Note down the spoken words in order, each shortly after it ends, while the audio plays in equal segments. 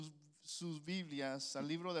sus Biblias al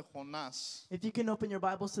libro de Jonás, If you can open your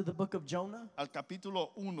Bibles to the book of Jonah, al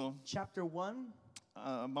capítulo 1. chapter 1.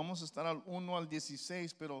 Vamos a estar al 1 al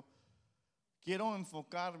 16, pero quiero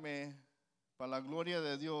enfocarme para la gloria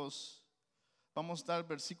de Dios. Vamos a estar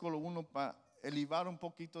versículo 1 para elevar un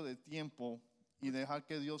poquito de tiempo y dejar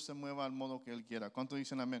que Dios se mueva al modo que Él quiera. ¿Cuánto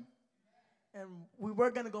dicen amén? And we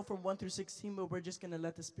were going to go from 1 through 16, but we're just going to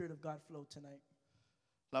let the Spirit of God flow tonight.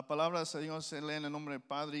 La palabra del Señor se lee en el nombre del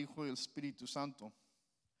Padre, Hijo y el Espíritu Santo.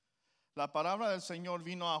 La palabra del Señor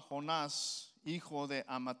vino a Jonás, hijo de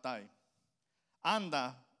Amittai.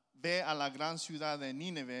 Anda, ve a la gran ciudad de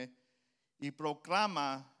Nínive y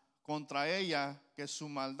proclama contra ella que su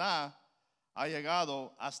maldad ha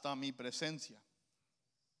llegado hasta mi presencia.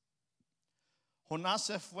 Jonás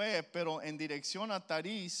se fue, pero en dirección a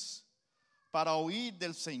Tarís para huir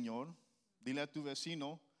del Señor. Dile a tu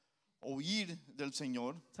vecino, huir del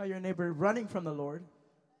Señor. Tell your neighbor, running from the Lord.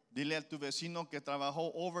 Dile a tu vecino que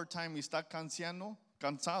trabajó overtime y está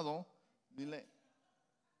cansado. Dile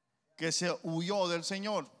que se huyó del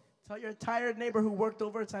Señor. Tell your tired neighbor who worked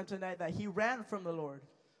overtime tonight that he ran from the Lord.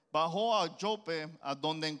 Bajó a Jope, a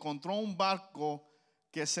donde encontró un barco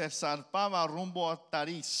que se zarpaba rumbo a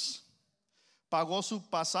Tarís. Pagó su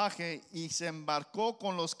pasaje y se embarcó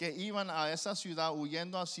con los que iban a esa ciudad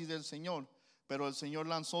huyendo así del Señor. Pero el Señor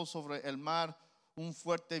lanzó sobre el mar un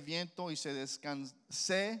fuerte viento y se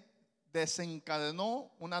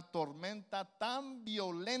desencadenó una tormenta tan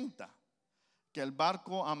violenta que el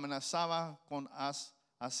barco amenazaba con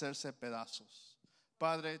hacerse pedazos.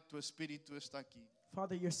 Padre, tu espíritu está aquí.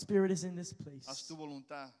 Father, your Spirit is in this Haz place. tu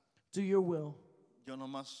voluntad. Do your will. Yo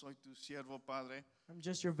nomás soy tu siervo, Padre. I'm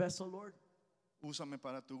just your vessel, Lord. Úsame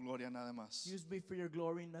para tu gloria nada más. Use me for your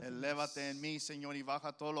glory, nothing Elévate else. en mí, Señor, y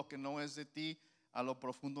baja todo lo que no es de ti a lo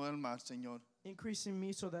profundo del mar, Señor. Increase in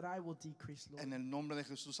me so that I will decrease, Lord. En el nombre de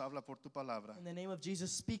Jesús, habla por tu palabra. In the name of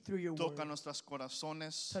Jesus, speak through your Toca word. nuestros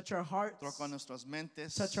corazones, Touch our hearts. toca nuestras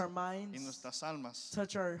mentes Touch our y minds. nuestras almas.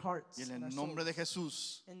 Touch our hearts. Y en and our el nombre de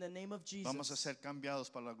souls. Jesús, In the name of Jesus, vamos a ser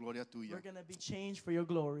cambiados para la gloria we're tuya. going to be changed for your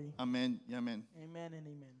glory. Amén y amén. Amen and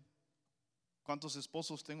amen. ¿Cuántos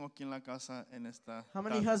esposos tengo aquí en la casa en esta How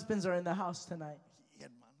many tarde? husbands are in the house tonight? Y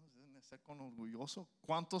hermanos, deben de ser con orgulloso.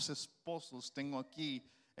 ¿Cuántos esposos tengo aquí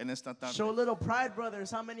en esta tarde? Show a little pride,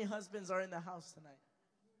 brothers. How many husbands are in the house tonight?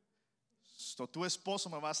 So, tu esposo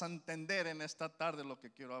me vas a entender en esta tarde lo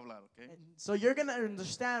que quiero hablar, ¿ok? And so you're going to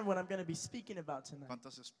understand what I'm going to be speaking about tonight.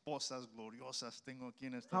 ¿Cuántas esposas gloriosas tengo aquí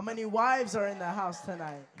en esta How many tarde? wives are in the house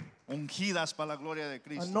tonight? Ungidas para la gloria de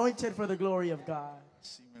Cristo. Anointed for the glory of God.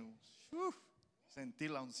 Sí, me gusta. Sentí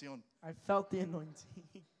la unción. I felt the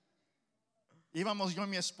anointing. Íbamos yo y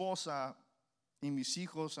mi esposa y mis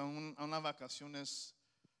hijos a unas vacaciones.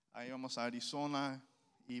 Ahí íbamos a Arizona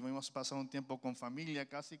y íbamos a pasar un tiempo con familia,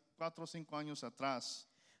 casi 4 o 5 años atrás.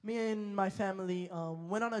 Me and my family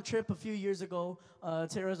went on a trip a few years ago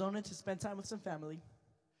to Arizona to spend time with some family.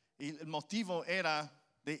 Y el motivo era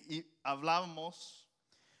hablábamos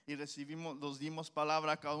y nos dimos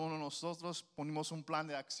palabra a cada uno de nosotros, ponimos un plan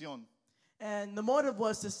de acción. And the motive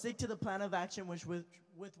was to stick to the plan of action with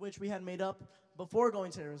which we had made up before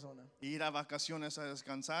going to Arizona. Ir a vacaciones a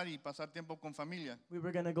descansar y pasar tiempo con familia. We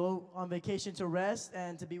were going to go on vacation to rest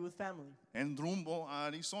and to be with family. En rumbo a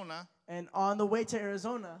Arizona, And on the way to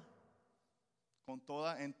Arizona, con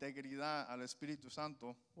toda integridad al Espíritu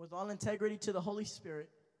Santo, with all integrity to the Holy Spirit,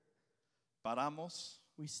 paramos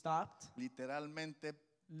we stopped. literalmente,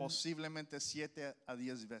 posiblemente 7 a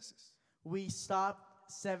 10 veces. We stopped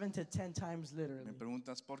 7 to 10 times Me literally.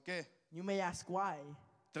 preguntas por qué. You may ask why.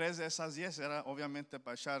 3 de esas 10 era obviamente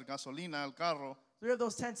para echar gasolina al carro. 3 of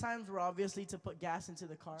those 10 times were obviously to put gas into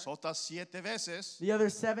the car. Otras 7 veces The other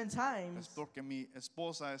 7 es times porque mi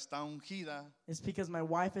esposa está ungida is because my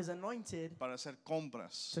wife is anointed para hacer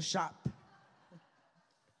compras. to shop.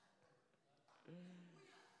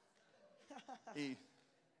 Y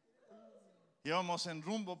íbamos en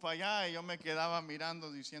rumbo para allá y yo me quedaba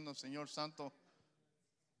mirando diciendo, Señor Santo,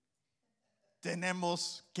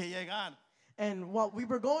 tenemos que llegar. And while we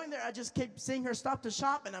were going there, I just kept seeing her stop to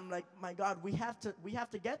shop, and I'm like, my God, we have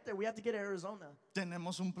to get there. We have to get to Arizona.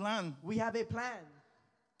 Tenemos un plan. We have a plan.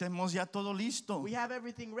 Tenemos ya todo listo. We have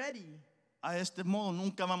everything ready. A este modo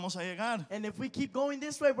nunca vamos a llegar. And if we keep going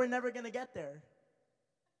this way, we're never going to get there.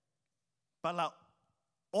 Para la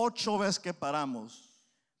 8 veces que paramos,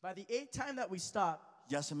 By the 8th time that we stopped,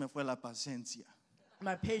 ya se me fue la paciencia.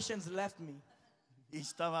 my patience left me, Y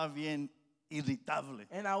estaba bien irritable.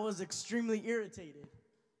 and I was extremely irritated.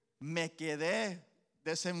 Me quedé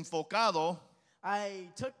desenfocado I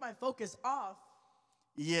took my focus off,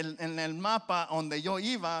 y en el mapa donde yo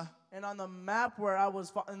iba And on the map where I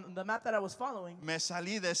was, the map that I was following, me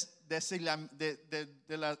salí de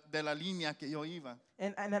la línea que yo iba.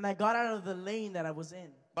 and then I got out of the lane that I was in.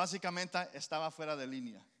 Básicamente estaba fuera de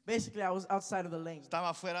línea. Basically, I was outside of the lane.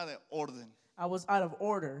 Estaba fuera de orden. I was out of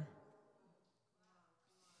order.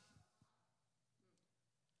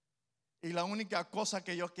 Y la única cosa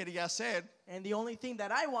que yo quería hacer And the only thing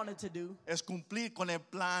that I wanted to do es cumplir con el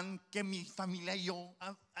plan que mi familia y yo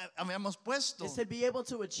habíamos puesto. is to be able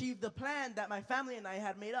to achieve the plan that my family and I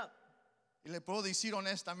had made up. Y le puedo decir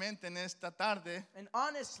honestamente en esta tarde, And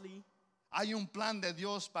honestly, hay un plan de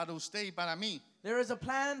Dios para usted y para mí, there is a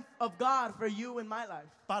plan of God for you in my life,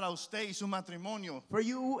 para usted y su matrimonio, for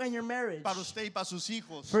you and your marriage, para usted y para sus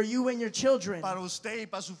hijos, for you and your children, para usted y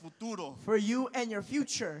para su futuro. for you and your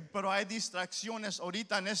future. Pero hay distracciones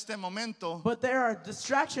ahorita en este momento But there are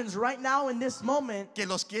distractions right now in this moment que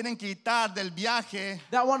los quieren quitar del viaje,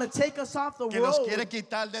 that want to take us off the que los quiere road,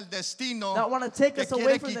 quitar del destino, that want to take que us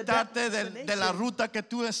away quiere from the quitarte destination, de la ruta que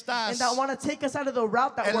tú estás. and that want to take us out of the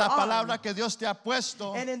route that En we're la on. palabra que Dios te ha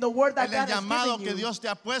puesto, And in the word that en el God has llamado given que you, Dios te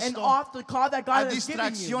ha and puesto, off the call that hay God has given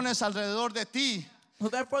you. distracciones alrededor de ti So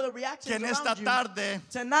therefore the que reactions en esta around you tarde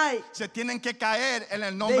tonight, se tienen que caer en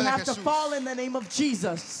el they nombre de have to Jesús. fall in the name of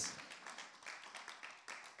Jesus.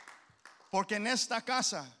 Porque en esta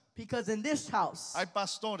casa Because in this house, hay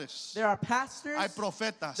pastores, there are pastors, hay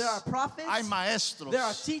profetas, there are prophets, hay maestros, there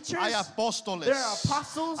are teachers, hay apóstoles, there are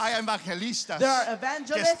apostles, hay evangelistas there are que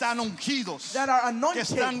evangelists están ungidos, that are que anointed,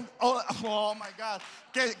 están, oh my God,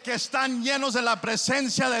 que están llenos de la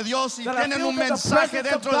presencia de Dios y that are tienen un filled with the mensaje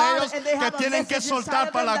presence of dentro de God, ellos and they que have a tienen que message inside soltar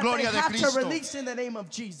of para them la that gloria they de have to Cristo. release in the name of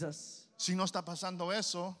Jesus. Si no está pasando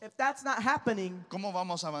eso, If that's not happening, ¿cómo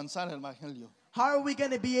vamos a avanzar el evangelio? how are we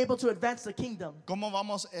going to be able to advance the kingdom? ¿Cómo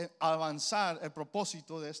vamos a avanzar el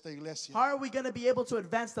propósito de esta iglesia? How are we going to be able to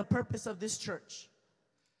advance the purpose of this church?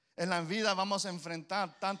 En la vida vamos a enfrentar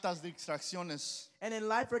tantas distracciones And in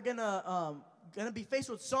life, we're gonna be faced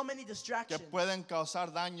with so many que distractions pueden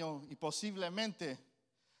causar daño y posiblemente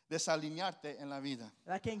desalinearte en la vida.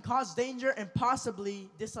 that can cause danger and possibly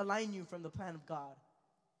disalign you from the plan of God.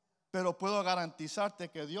 Pero puedo garantizarte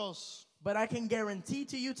que Dios But I can guarantee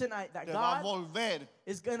to you tonight that te va a God volver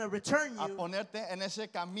is gonna return a you ponerte en ese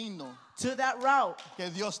camino to that route que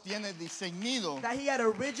Dios tiene diseñado that He had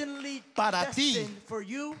originally para ti. destined for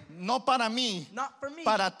you, No para mí, not for me,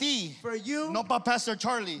 para ti, for you, no para Pastor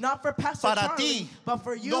Charlie, not for Pastor para Charlie, ti, but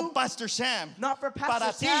for you, no Pastor Sam, not for Pastor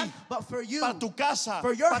para Sam, ti, but for you, para tu casa,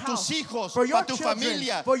 for your para house, tus hijos, for your para tu children,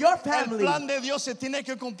 familia. for your El family. plan de Dios se tiene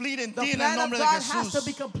que cumplir en The ti en el plan of nombre de God has to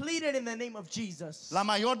be Jesús. completed in the name of Jesus. La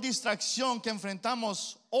mayor distracción que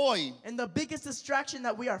enfrentamos hoy, And the biggest distraction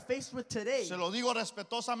that we are faced with today, se lo digo and I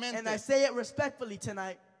respetuosamente, say it respectfully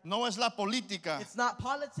tonight, no es la política, it's not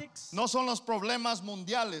politics. no son los problemas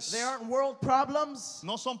mundiales, They aren't world problems.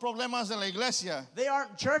 no son problemas de la iglesia, They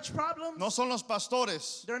aren't church problems. no son los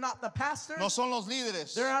pastores, They're not the pastors. no son los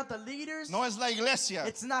líderes, They're not the leaders. no es la iglesia.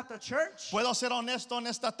 It's not the church. Puedo ser honesto en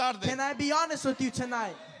esta tarde, Can I be honest with you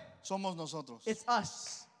tonight? somos nosotros. It's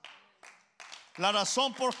us. La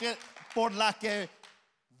razón por la que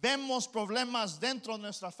vemos problemas dentro de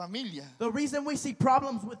nuestra familia, The reason we see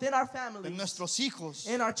problems within our en families, nuestros hijos,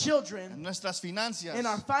 in our en children, nuestras finanzas, in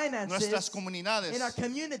our finances, nuestras comunidades in our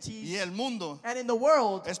communities, y el mundo, and in the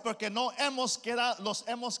world, es porque los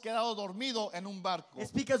hemos quedado dormidos en un barco it's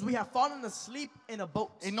because we have fallen asleep in a boat.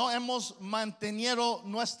 y no hemos mantenido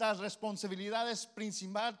nuestras responsabilidades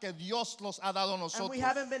principales que Dios los ha dado a And nosotros. we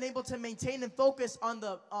haven't been able to maintain and focus on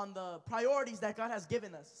the priorities that God has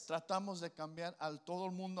given us. Tratamos de cambiar a todo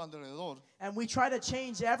el mundo alrededor, And we try to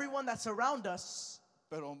change everyone that's around us,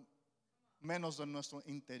 pero menos de nuestro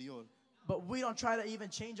interior. but we don't try to even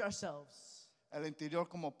change ourselves. El interior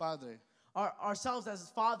como padre, Ourselves as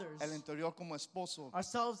fathers, el interior como esposo,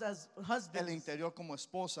 ourselves as el husbands, interior como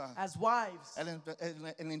esposa, as wives,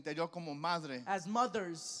 el interior como madre, as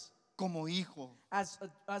mothers, como hijo.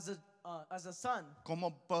 as a son.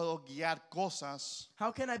 ¿Cómo puedo guiar cosas?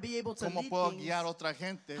 How can I be able to ¿Cómo lead puedo things? guiar a otra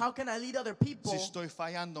gente How can I lead other people si estoy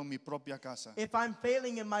fallando en mi propia casa? if I'm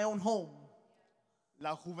failing in my own home?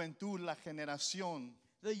 La juventud, la generación,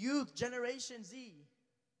 The youth, Generation Z,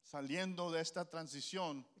 saliendo de esta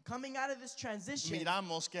transición, coming out of this transition,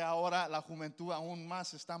 miramos que ahora la juventud aún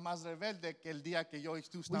más está más rebelde que el día que yo y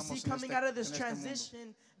tú we estamos see coming out of this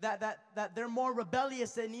transition that they're more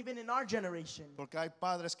rebellious than even in our generation. Porque hay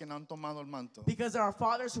padres que no han tomado el manto. Because there are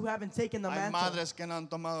fathers who haven't taken the Hay mantle. madres que no han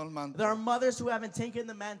tomado el manto. There are mothers who haven't taken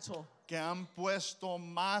the mantle. Que han puesto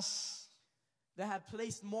más That have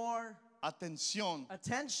placed more atención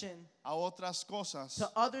attention a otras cosas, to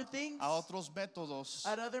other things, a otros métodos,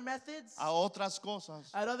 at other methods, a otras cosas,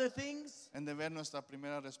 at other things, en de ver nuestra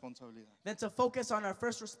primera responsabilidad, than to focus on our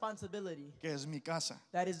first responsibility, que es mi casa.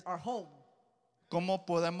 that is our home. ¿Cómo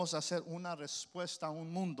podemos hacer una respuesta a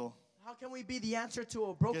un mundo How can we be the answer to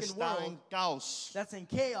a que broken está world en caos that's in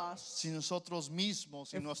chaos si nosotros mismos,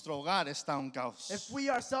 si nuestro hogar está en caos? if we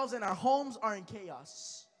ourselves and our homes are in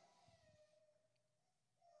chaos?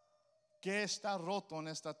 ¿Qué está roto en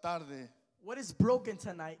esta tarde What is broken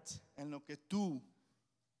tonight? en lo que tú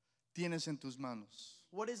tienes en tus manos?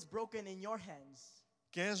 What is broken in your hands?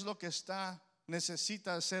 ¿Qué es lo que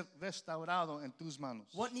necesita ser restaurado en tus manos?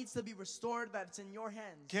 What needs to be restored that's in your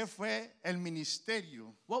hands? ¿Qué fue el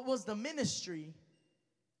ministerio What was the ministry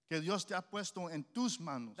que Dios te ha puesto en tus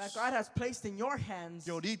manos that God has placed in your hands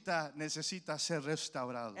que ahorita necesita ser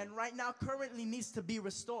restaurado? and right now currently needs to be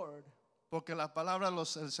restored? Porque la palabra del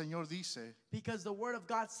Señor dice Because the word of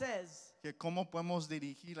God says que cómo podemos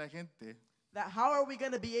dirigir a gente that how are we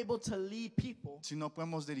going to be able to lead people si no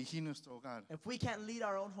podemos dirigir nuestro hogar. if we can't lead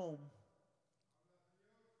our own home?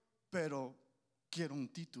 Pero quiero un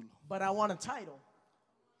título, But I want a title.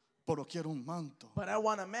 pero quiero un manto. But I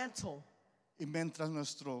want a mantle. Y mientras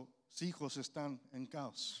nuestros hijos están en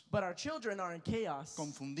caos, But our children are in chaos,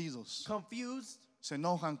 confundidos, confused, se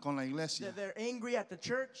enojan con la iglesia. they're angry at the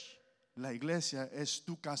church. La iglesia es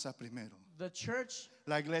tu casa primero. The church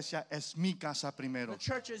La iglesia es mi casa primero. The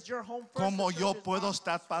church is your home first. ¿Cómo The church yo is puedo my-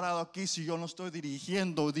 estar parado aquí si yo no estoy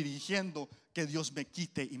dirigiendo que Dios me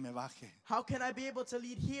quite y me baje? How can I be able to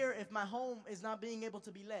lead here if my home is not being able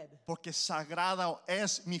to be led? Porque sagrada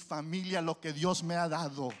es mi familia, lo que Dios me ha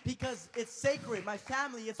dado Because it's sacred. My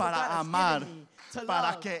family is what para God has amar, given me to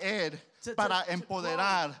para love, querer, to para grow,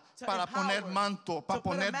 empoderar, to para poner empower, manto, para to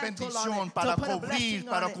put a poner mantle on bendición, it, para to put a cubrir, blessing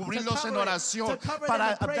para on it, to cubrirlos en cover it, oración, to cover them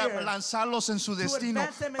para in prayer, lanzarlos en su to destino,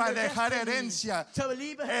 advance them in para their dejar destiny, herencia. to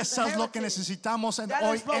leave a Eso es lo que heritage. necesitamos That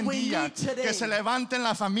hoy is what en we día. need today. Que se levante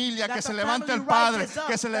la familia, That que se the levante el family padre, rises up,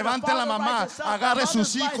 que se that the levante la father mamá, rises up, agarre the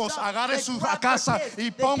sus mothers hijos, rise up, agarre they su grab their casa kids, y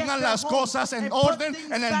they pongan get las their home cosas en and put orden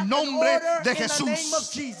things en back el in nombre order de in the name of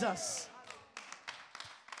Jesús. Jesus.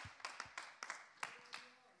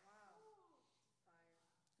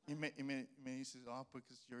 Y me dices,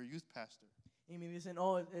 because you're a youth pastor. Y me dicen,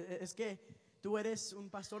 oh, es que tú eres un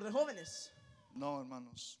pastor de jóvenes. No,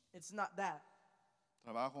 hermanos. It's not that.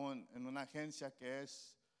 Trabajo en una agencia que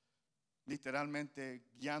es literalmente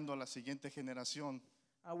guiando a la siguiente generación.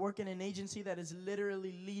 I work in an agency that is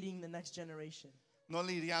literally leading the next generation. No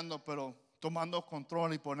lidiando, pero tomando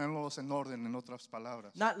control y ponerlos en orden, en otras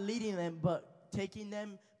palabras. Not leading them, but taking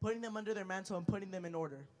them, putting them under their mantle and putting them in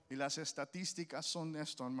order. Y las estadísticas son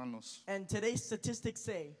esto, hermanos. And today's statistics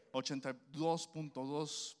say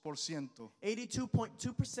 82.2%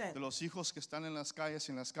 82.2% de los hijos que están en las calles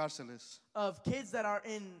y en las cárceles, of kids that are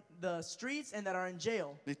in the streets and that are in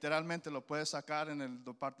jail. literalmente lo puedes sacar en el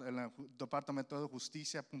departamento de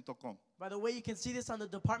justicia.com, By the way, you can see this on the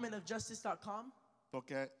departmentofjustice.com.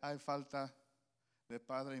 porque hay falta de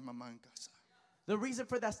padre y mamá en casa. The reason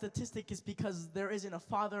for that statistic is because there isn't a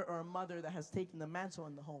father or a mother that has taken the mantle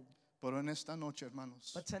in the home. Pero en esta noche,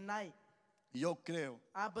 hermanos, But tonight, yo creo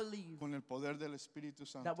I believe con el poder del Espíritu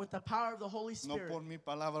Santo, that with the power of the Holy no Spirit, por mi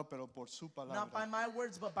palabra, pero por su not by palabra, my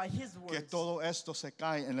words, but by His que words, todo esto se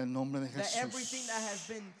cae en el nombre de that everything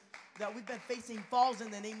Jesús. that we've been facing falls in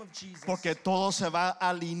the name of Jesus. Porque todo se va a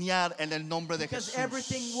alinear en el nombre de Because Jesús.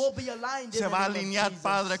 everything will be aligned Se in the va a name of alinear, Jesus.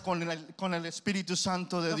 Padre, con el Espíritu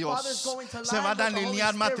Santo de The Dios. Father's going to Se align van a with the Holy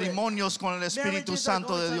alinear Spirit. matrimonios con el Espíritu Marriages are Santo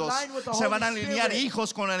going de to Dios. align with the Se van a Holy alinear Spirit.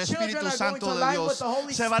 hijos con el Children Espíritu are going Santo to de align Dios. with the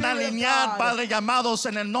Holy Se van a Spirit of alinear, God. Padre, llamados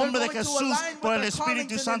en el nombre de They're going to Jesús align with por el their Espíritu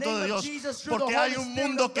callings in the Santo de name of Dios. Jesus through the Porque hay Holy un Spirit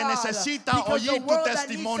mundo of que God. necesita Because oír the tu world that needs to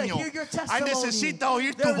testimonio. hear your Hay testimony. necesita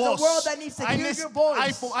oír tu There is a voz. world that needs to Hay, hear your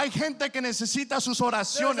voice. hay gente que necesita sus There is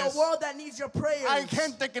oraciones. a world that needs your prayers. Hay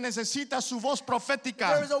gente que necesita su voz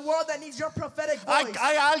profética. There is a world that needs your prophetic Hay, voice.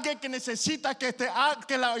 hay alguien que necesita que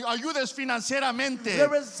la ayudes financieramente.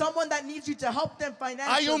 There is someone that needs you to help them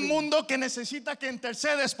financially. Hay un mundo que necesita que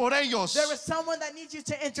intercedes por ellos. There is someone that needs you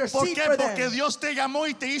to intercede ¿Por qué? for Porque them. Dios te llamó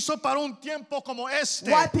y te hizo para un tiempo como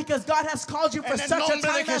este. Why? Because God has called you for En el such a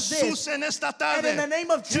nombre de time as Jesús this. en esta And tarde, in the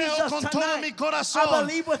name of creo Jesus con todo mi tonight, corazón I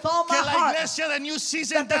believe with all my que la heart iglesia de New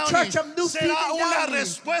Season that the church Downey of New será Season una Downey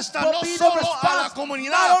respuesta will no be the solo a la response,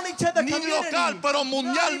 comunidad not only to the ni community, local, pero not even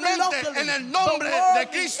mundialmente locally, en el but nombre de worldly,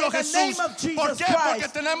 Cristo in the Jesús. name of Jesus ¿Por qué? Christ. Porque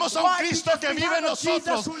tenemos a un Why? Cristo Because que we vive en have a Jesus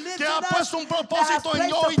nosotros, who lives que ha in us, puesto un that has propósito en placed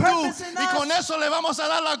yo a y tú, purpose in y us. con eso le vamos a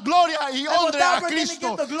dar la gloria y And with honra that, a we're gonna Cristo.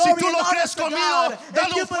 give the Si glory tú and lo honor crees to conmigo, God. If dale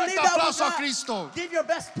you un fuerte believe that with aplauso a God, Cristo. give your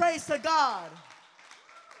best praise to God.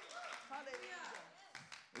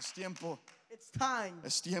 Es tiempo. It's time.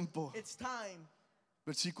 Es tiempo. It's time.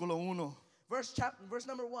 Versículo 1. Verse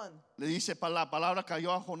number 1. Le dice, la palabra cayó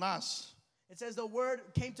a Jonás. It says the word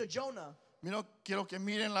came to Jonah. Mira, quiero que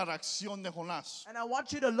miren la reacción de Jonás. And I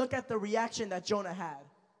want you to look at the reaction that Jonah had.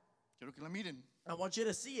 Quiero que la miren. I want you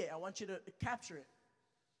to see it. I want you to capture it.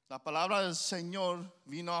 La palabra del Señor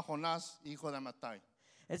vino a Jonás, hijo de Amittai.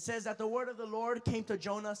 It says that the word of the Lord came to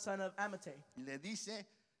Jonah, son of Amittai. Y le dice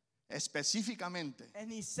específicamente, And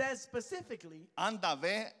he says specifically, anda,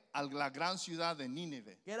 ve a la gran ciudad de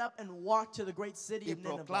Nínive get up and walk to the great city y of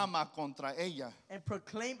Nineveh proclama contra ella and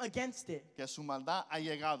proclaim against it, que su maldad ha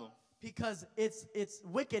llegado because its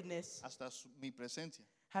wickedness hasta mi presencia.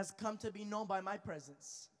 has come to be known by my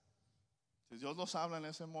presence. Si Dios nos habla en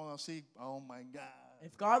ese modo así, oh my God,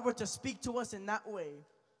 If God were to speak to us in that way,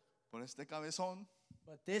 por este cabezón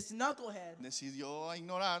but this knucklehead decidió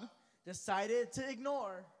ignorar decided to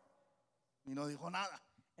ignore, y no dijo nada.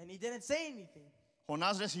 and he didn't say anything.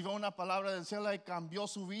 Jonás recibió una palabra del cielo y cambió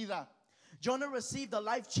su vida. Jonah received a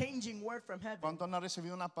life-changing word from heaven. ¿Cuántos han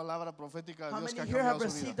recibido una palabra profética de How Dios many que ha here have cambiado su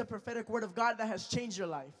received vida? the prophetic word of God that has changed your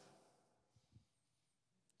life?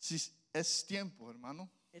 Si es tiempo, hermano,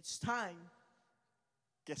 It's time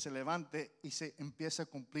que se levante y se empiece a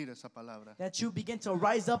cumplir esa palabra. that you begin to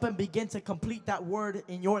rise up and begin to complete that word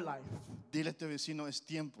in your life. Dile a tu vecino, es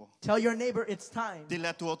tiempo. Tell your neighbor it's time. Dile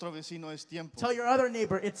a tu otro vecino, es tiempo. Tell your other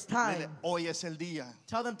neighbor it's Dile, time. hoy es el día.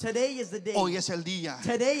 Tell them today is the day. Hoy es el día.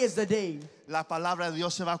 Today is the day. La palabra de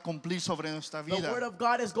Dios se va a cumplir sobre nuestra The word vida. of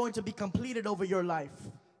God is going to be completed over your life.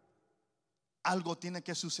 Algo tiene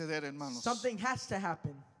que suceder, hermanos. Something has to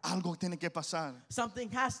happen. Algo tiene que pasar. Something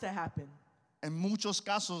has to happen. En muchos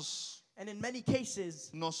casos, And in many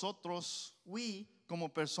cases, nosotros we como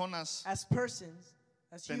personas as persons,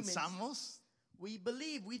 as humans, pensamos we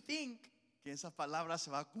believe, we think que esa palabra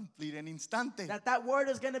se va a cumplir en instante. that word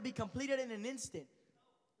is going to be completed in an instant.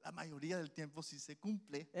 La mayoría del tiempo sí se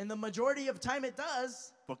cumple And the majority of time it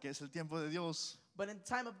does, porque es el tiempo de Dios. but in the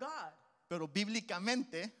time of God. Pero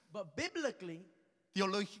bíblicamente, But biblically,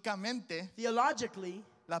 teológicamente, theologically,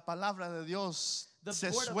 la palabra de Dios the se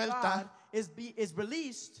word of suelta God is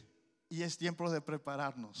released, y es tiempo de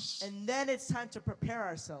prepararnos. and then it's time to prepare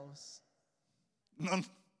ourselves.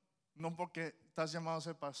 No porque estás llamado a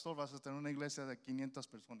ser pastor vas a tener una iglesia de 500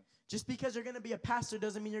 personas. Just because you're going to be a pastor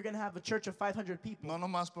doesn't mean you're going to have a church of 500 people. No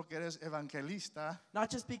nomás porque eres evangelista Not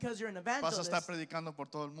just because you're an vas a evangelist, estar predicando por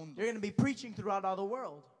todo el mundo. you're going to be preaching throughout all the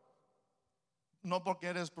world. No porque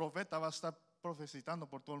eres profeta vas a estar profetizando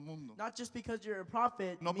por todo el mundo. Not just because you're a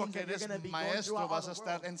prophet No means porque that you're eres going to be going maestro throughout all vas a the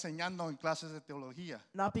estar world. enseñando en clases de teología.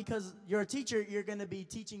 Not because you're a teacher, you're going to be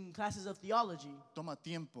teaching classes of theology. Toma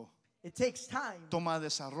tiempo, It takes time. toma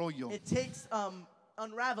desarrollo It takes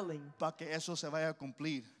unraveling. para que eso se vaya a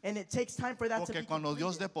cumplir. And it takes time for that to Porque be cuando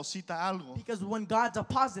Dios completed. deposita algo, Because when God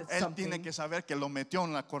deposits Él tiene something, que saber que lo metió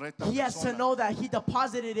en la correcta He has to persona. know that He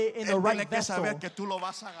deposited it in the Él right tiene que vessel. saber que tú lo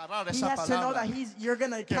vas a agarrar He esa has to know palabra, that you're going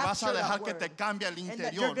to que vas capture a that dejar que word. te cambie el And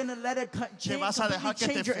that you're interior, going to let it que vas a dejar que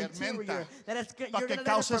te change your fermenta, interior. That it's, para you're que going to let it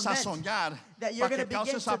causes a ferment. soñar, That you're para going que to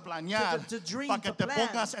begin causes a planear, to dream, para que to te plan.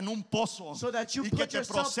 pongas en un pozo So that you y que put te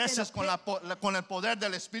yourself in a proceses con, con el poder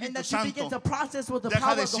del And Espíritu that you begin Santo. to process with the Deja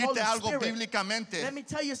power of the Holy decirte algo Spirit. bíblicamente. Let me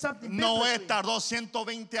tell you something Noé biblically. tardó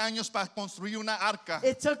 120 años para construir una arca.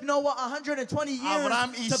 It took Noah 120 years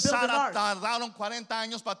Abraham y to build an Sara ark. tardaron 40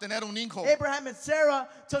 años para tener un hijo. Abraham and Sarah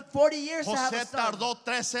took 40 years to have José a son. tardó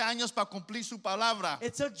 13 años para cumplir su palabra.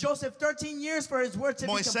 It took Joseph 13 years for his word to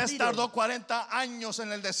be Moisés completed. tardó 40 años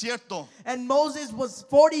en el desierto. And Moses was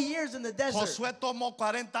 40 years in the desert. Josué tomó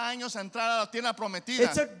 40 años a entrar a la tierra It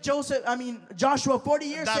prometida. took Joshua 40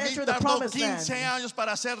 years to David enter the tardó promised 15 land. años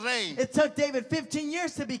para ser rey. It took David 15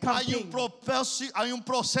 years to become king. Hay un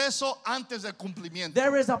proceso antes del cumplimiento.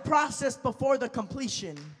 There is a process before the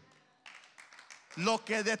completion. Lo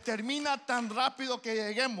que determina tan rápido que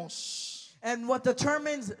lleguemos And what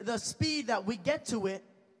determines the speed that we get to it,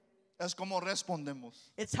 es como respondemos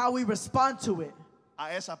it's how we respond to it,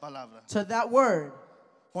 a esa palabra. to that word.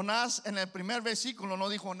 Jonás en el primer versículo no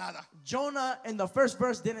dijo nada. Jonah in the first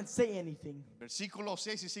verse didn't say anything. Versículo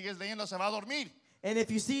 6, si sigues leyendo, se va a dormir. And if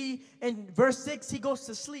you see in verse 6, he goes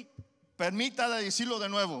to sleep. Permítale decirlo de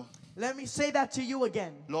nuevo. Let me say that to you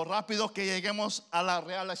again. Lo rápido que lleguemos a la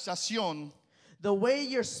realización The way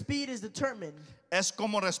your speed is determined es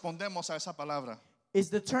como respondemos a esa palabra. is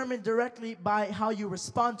determined directly by how you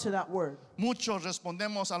respond to that word. Muchos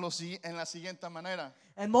respondemos en la siguiente manera.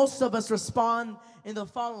 And most of us respond in the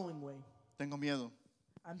following way. Tengo miedo.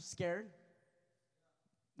 I'm scared.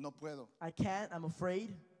 No puedo. I can't. I'm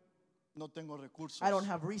afraid. No tengo recursos. I don't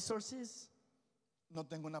have resources. No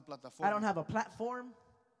tengo una I don't plataforma. have a platform.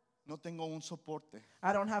 No tengo un soporte.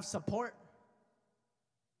 I don't have support.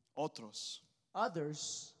 Otros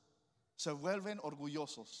Others, se vuelven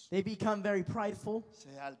orgullosos, they become very prideful. se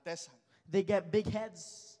altezan, They get big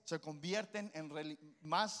heads. se convierten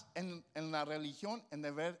más en la religión en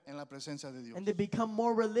de ver en la presencia de Dios. And they become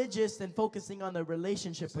more religious than focusing on their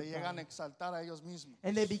relationship Se with llegan a God. exaltar a ellos mismos.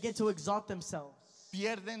 And they begin to exalt themselves.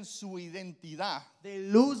 Pierden su identidad, They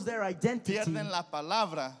lose their identity. pierden la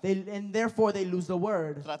palabra, And therefore they lose the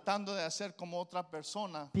word. tratando de hacer como otra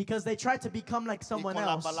persona Because they try to become like y someone con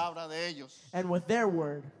la else. palabra de ellos. And with their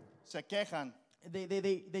word, Se quejan,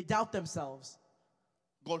 they doubt themselves.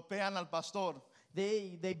 golpean al pastor,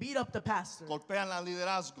 They beat up the pastor. golpean al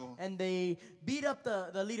liderazgo And they beat up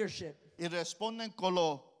the leadership. y responden con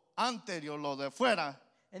lo anterior, lo de fuera.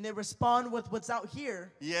 And they respond with what's out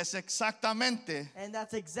here. Y es exactamente And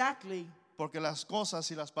that's exactly porque las cosas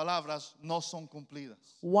y las palabras no son cumplidas.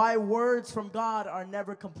 why words from God are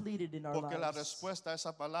never completed in our Porque la lives. respuesta a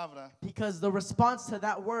esa palabra Because the response to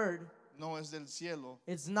that word, no es del cielo,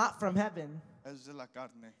 it's not from heaven. es de la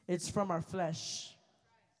carne. It's from our flesh.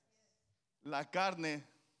 La carne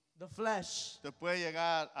The flesh te puede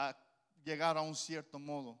llegar a un cierto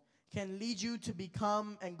modo, can lead you to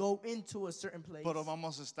become and go into a certain place. pero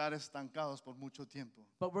vamos a estar estancados por mucho tiempo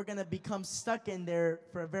But we're going to become stuck in there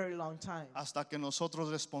for a very long time. hasta que nosotros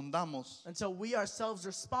respondamos Until we ourselves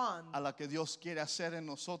respond a la que Dios quiere hacer en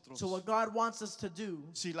nosotros. to what God wants us to do.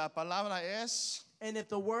 Si la palabra es And if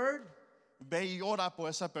the word ve y ora por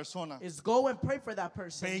esa persona, is go and pray for that ve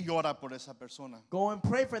person, y ora por esa persona. go and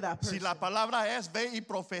pray for that Si person. la palabra es ve y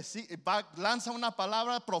lanza una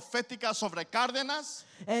palabra profética sobre Cárdenas,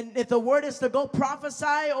 And if the word is to go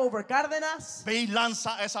prophesy over Cárdenas, ve y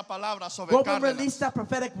lanza esa palabra sobre go and release Cárdenas. that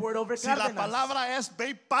prophetic word over Si la Cárdenas. palabra es ve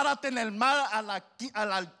y párate en el mar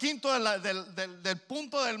al quinto del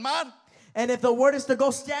punto del mar And if the word is to go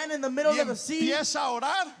stand in the middle y of the sea empieza a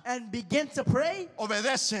orar, and begin to pray,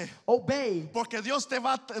 obedece. obey. Porque Dios te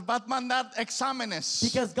va a mandar exámenes.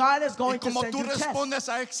 Because God is Y going to como send tú you tests. respondes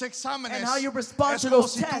a esos exámenes, And how you respond es to como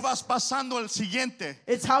those si tú tests. vas pasando el siguiente.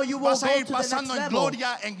 It's how you will Vas go a to ir the next pasando en level.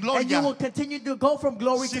 gloria en gloria. And you will continue to go from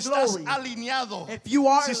glory Si to estás glory. alineado, If you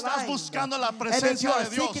are si estás aligned, buscando la and if you presencia are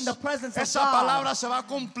de Dios, seeking the presence of esa God, palabra se va a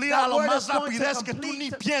cumplir that a lo word más is going to rapidez que tú complete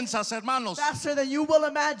ni piensas, hermanos. faster than you will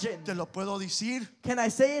imagine. Te lo puedo decir Can I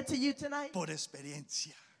say it to you tonight? por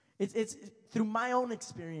experiencia. It's through my own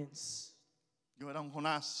experience. Yo era un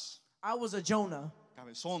Jonás, I was a Jonah.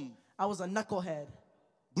 cabezón, I was a knucklehead.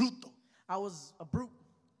 bruto, I was a brute.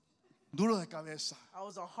 duro de cabeza. I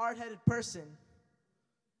was a hard-headed person.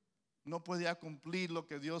 No podía cumplir lo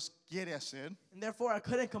que Dios quiere hacer And therefore, I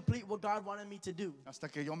couldn't complete what God wanted me to do hasta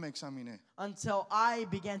que yo me examiné. until I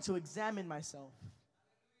began to examine myself.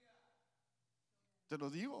 Te lo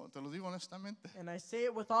digo honestamente. And I say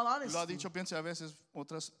it with all Lo ha honesty. dicho, piense a veces,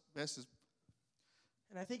 otras veces.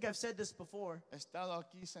 And I think I've said this before. He estado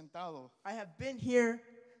aquí sentado, I have been here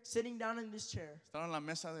sitting down in this chair. estaba en la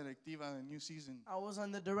mesa directiva de New Season, I was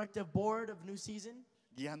on the directive board of New Season,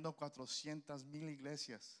 guiando 400,000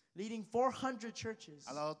 iglesias, leading 400 churches,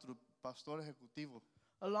 al lado de tu pastor ejecutivo.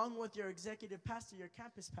 along with your executive pastor, your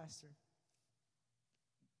campus pastor.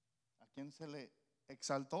 ¿A quién se le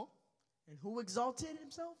exaltó? And who exalted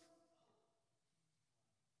himself?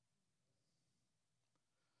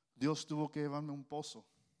 Dios tuvo que llevarme a un pozo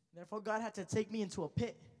Therefore, God had to take me into a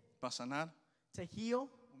pit para sanar, to heal,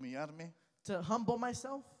 humillarme, to humble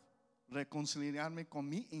myself, reconciliarme con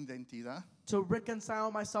mi identidad to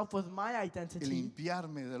reconcile myself with my y identity,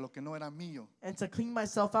 limpiarme de lo que no era mío and to clean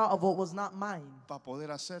myself out of what was not mine, para poder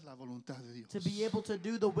hacer la voluntad de Dios. to be able to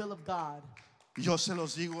do the will of God. Yo se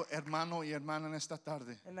los digo, hermano y hermana, en esta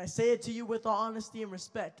tarde. And I say it to you with all honesty and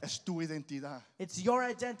respect. Es tu identidad, It's your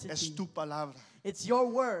es identity. tu palabra, It's your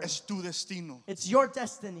word. es tu destino. It's your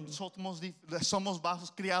destiny.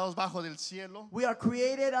 Somos criados bajo del cielo. We are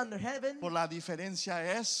created under heaven, Por la diferencia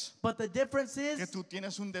es but the difference que is tú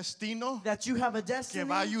tienes un destino that you have a que destiny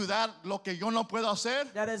va a ayudar lo que yo no puedo hacer.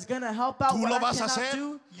 that is going to help out Tú what lo I vas a cannot hacer.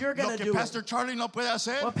 do. You're going Lo to que do Pastor it. Charlie no puede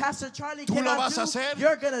hacer. What Pastor Charlie Tú lo cannot vas a do, hacer.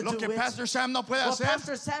 you're going to Lo do que it. Pastor Sam no puede What hacer.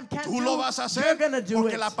 Pastor Sam can't Tú do, lo vas a you're hacer. going to do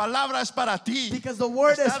Porque it. la palabra es para ti. Because the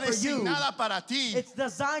word is Está for you. designada para ti. It's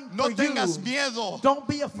designed No for tengas you. miedo. Don't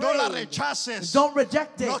be No la afraid. rechaces. Don't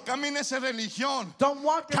reject it. No camines en religión. Don't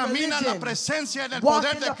walk in Camina en la religion. presencia, en el Walk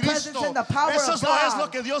poder in de the presence Cristo. and the power Eso of no es God. lo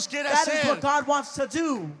que Dios quiere That is hacer. what God wants to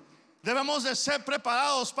do. Debemos de ser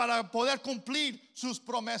preparados para poder cumplir sus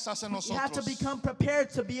promesas en We have to nosotros. become prepared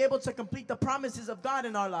to be able to complete the promises of God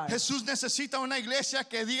in our lives. Jesús necesita una iglesia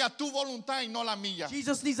que diga tu voluntad y no la mía.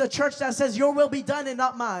 Jesus needs a church that says, your will be done and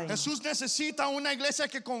not mine. Jesús necesita una iglesia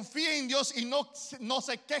que confíe en Dios y no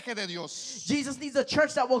se queje de Dios. Jesus needs a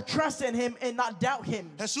church that will trust in him and not doubt him.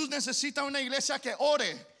 Jesús necesita una iglesia que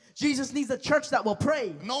ore, Jesus needs a church that will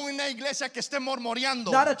pray, no una iglesia que esté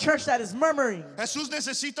murmurando. not a church that is murmuring. Jesús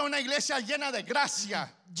necesita una iglesia llena de gracia,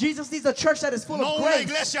 Jesus needs a church that is full no of una grace,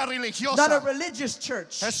 iglesia not a religiosa. religious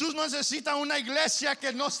church. Jesús necesita una iglesia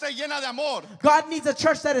que no esté llena de amor God needs a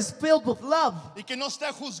church that is filled with love y que no esté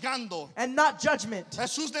juzgando. and not judgment.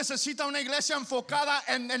 Jesús necesita una iglesia enfocada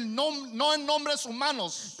no en nombres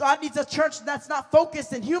humanos, God needs a church that's not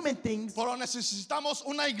focused in human things, pero necesitamos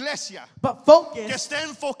una iglesia but que focused, esté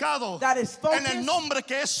enfocado that is en el focused, nombre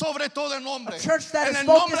que es sobre todo el nombre, a church that en is el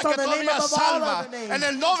nombre focused que on the name todavía above all salva, other names, en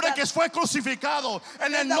el nombre that- que fue crucificado,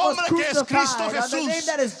 en el that was nombre que es Cristo crucified, on the name Jesús,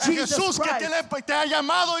 that is el Jesus Jesús que Christ. te ha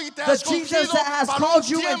llamado y te ha the Jesus escogido that has para un called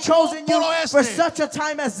you and tiempo chosen you como for este. such a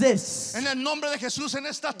time as this. En el nombre de Jesús en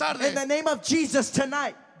esta In the tarde, name of Jesus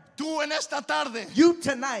tonight, tú en esta tarde you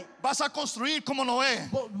tonight vas a construir como Noé,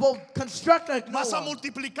 will construct like vas a Noah.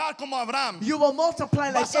 multiplicar como Abraham, You will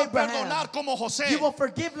multiply like vas a Abraham. perdonar como José, You will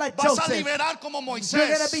forgive like vas a Joseph. liberar como You're going to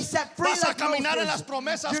Moisés, be set free vas a like caminar en las Moses.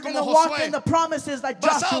 promesas You're going como to walk Josué, in the promises like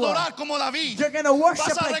vas a Joshua. adorar como David, You're going to worship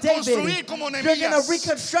vas a like reconstruir David. como You're going Nehemías, to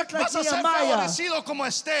reconstruct like vas a ser Nehemiah. favorecido como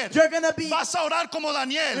Esther, You're going to be, vas a orar como you're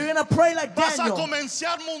Daniel, going to pray like vas a Daniel.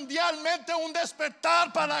 comenzar mundialmente un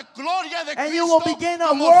despertar para la gloria de And you will Cristo begin a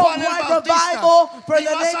como Juan el worldwide Bautista, revival for y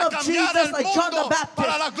the vas name a of cambiar Jesus el like John the mundo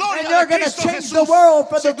para la Baptist. gloria And de you're going to Cristo change Jesús. the world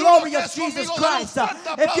for Si the tú lo glory of crees Jesus conmigo, dale un Christ.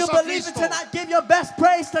 fuerte If you aplauso a believe it Cristo. tonight, give your best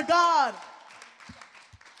praise to God.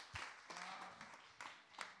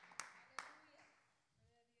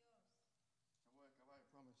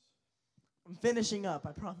 I'm finishing up,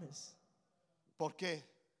 I promise. ¿Por qué?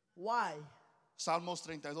 Why? Salmos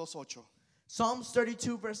 32:8. Psalms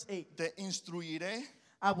 32 verse 8. Te instruiré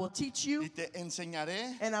I will teach you y te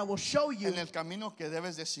enseñaré and I will show you en el camino que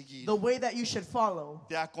debes de seguir. the way that you should follow.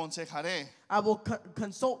 Te aconsejaré I will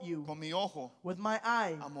consult you con mi ojo with my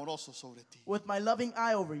eye, amoroso sobre ti. with my loving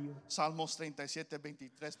eye over you. Salmos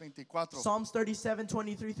 37:23-24. Psalms 37,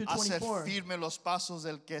 23 through Hacer 24. firme los pasos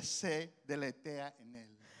del que se deletea en él.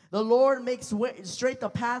 The Lord makes straight the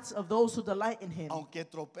paths of those who delight in him. Aunque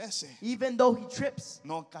tropece, Even though he trips,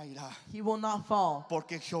 no caerá, he will not fall.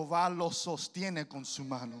 porque Jehová lo sostiene con su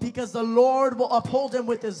mano. Because the Lord will uphold him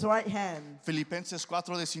with his right hand. Filipenses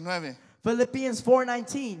 4:19. Philippians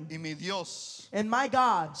 4:19. Y mi Dios And my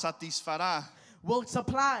God satisfará will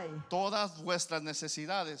supply todas vuestras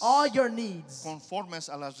necesidades all your needs conformes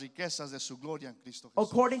a las riquezas de su gloria en Cristo Jesús.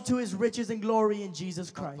 according to his riches and glory in Jesus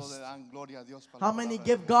 ¿Cuántos Christ. le dan gloria a Dios por How la many palabra de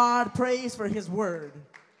give Dios? God praise for his word?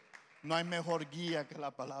 No hay mejor guía que la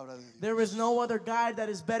palabra de Dios. There is no other guide that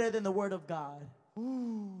is better than the word of God.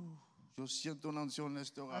 Yo siento una unción en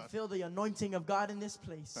este I hogar. feel the anointing of God in this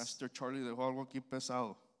place. Pastor Charlie dejó algo aquí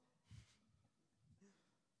pesado.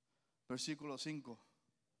 Versículo 5.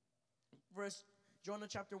 Jonah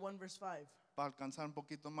chapter 1 verse 5. Para alcanzar un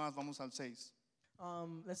poquito más, vamos al 6.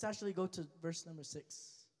 Let's actually go to verse number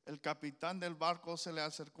 6. El capitán del barco se le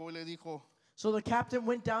acercó y le dijo, So the captain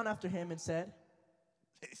went down after him and said,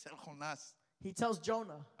 le dice al Jonás, he tells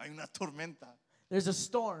Jonah, hay una tormenta. there's a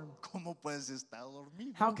storm. ¿Cómo puedes estar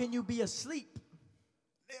dormido? How can you be asleep?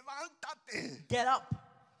 Levántate, Get up.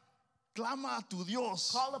 clama a tu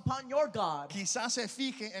Dios. Call upon your God. Quizás se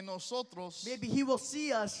fije en nosotros Maybe he will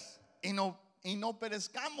see us y no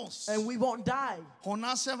perezcamos. and we won't die.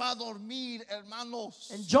 Jonás se va a dormir,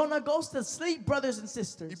 hermanos. And Jonah goes to sleep, brothers and Y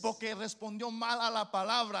sisters. porque respondió mal a la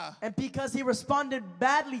palabra, And because he responded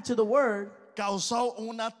badly to the word, causó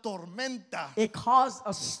una tormenta it caused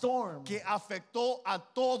a storm que afectó a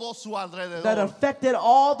todo su that alrededor. affected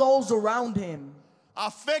all those around him.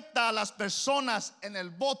 Afecta a las personas en el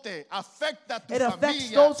bote, afecta a tu It affects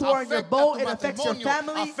familia, those who are in your afecta boat, a tu it affects your matrimonio,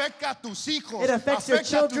 family, afecta a tus hijos, it affects your afecta a tu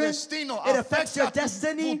children, destino, it affects your afecta a tu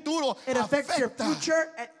destiny, futuro, it affects your afecta, future,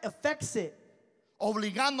 it affects it.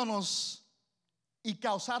 obligándonos y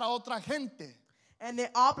causar a otra gente And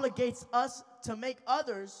it obligates us to make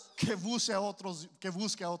others que busque a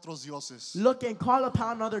otros dioses, look and call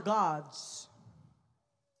upon other gods.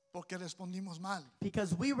 porque respondimos mal,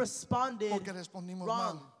 Because we responded porque respondimos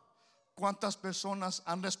wrong. mal. ¿Cuántas personas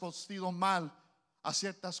han respondido mal a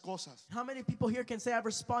ciertas cosas? How many people here can say I've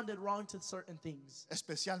responded wrong to certain things?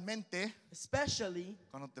 Especialmente Especially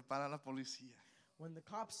cuando te para la policía. when the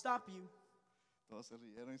cops stop you. Todos se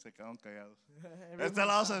rieron y se quedaron callados. Everyone Este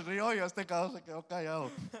lado stopped. se rió y este lado se quedó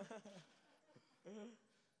callado.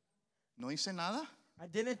 No hice nada. I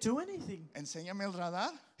didn't do anything. Enséñame el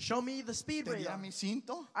radar. Show me the speed Tenía radar. mi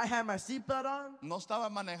cinto. I had my seatbelt on. No estaba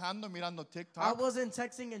manejando mirando I TikTok. wasn't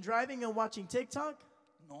texting and driving and watching TikTok.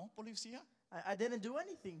 No, policía. I didn't do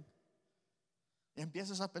anything. Y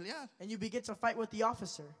empiezas a pelear. And you begin to fight with the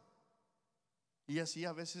officer. Y así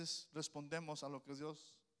a veces respondemos a lo que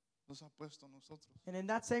Dios nos ha puesto a nosotros. And in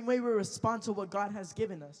that same way, we respond to what God has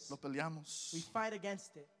given us. Lo peleamos. We fight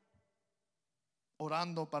against it,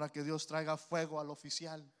 Orando para que Dios traiga fuego al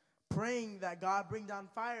oficial. praying that God bring down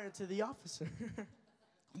fire to the officer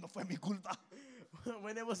No fue mi culpa.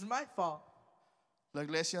 when it was my fault. La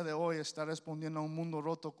iglesia de hoy está respondiendo a un mundo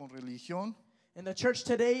roto con religión, And the church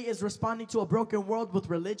today is responding to a broken world with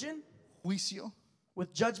religion, juicio,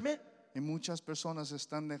 with judgment. y muchas personas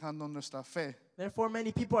están dejando nuestra fe Therefore,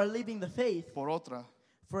 many people are leaving the faith por otra,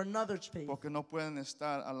 for another faith porque no pueden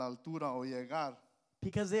estar a la altura o llegar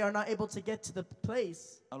because they are not able to get to the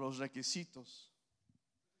place, a los requisitos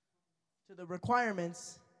to the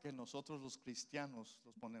requirements que nosotros los cristianos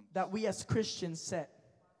los ponemos. that we as Christians set.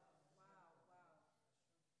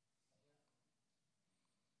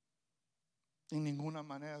 En ninguna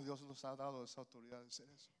manera Dios nos ha dado esa autoridad de hacer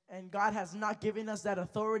eso. And God has not given us that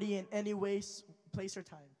authority in any way, place, or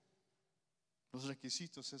time. Los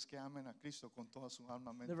requisitos es que amen a Cristo con toda su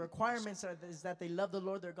alma, mente The y corazón. requirements is that they love the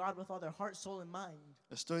Lord their God with all their heart, soul, and mind.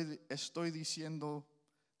 Estoy diciendo,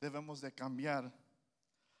 debemos de cambiar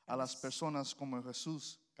a las personas como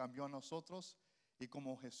Jesús cambió a nosotros y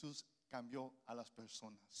como Jesús cambió a las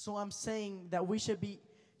personas. So I'm saying that we should be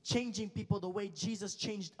changing people the way Jesus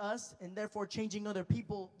changed us, and therefore changing other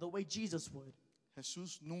people the way Jesus would.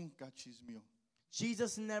 Jesús nunca chismeó.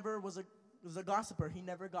 Jesus never was a gossiper. He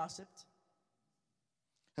never gossiped.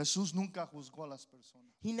 Jesús nunca juzgó a las personas.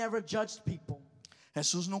 He never judged people.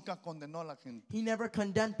 Jesús nunca condenó a la gente. He never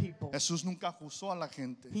condemned people. Jesús nunca acusó a la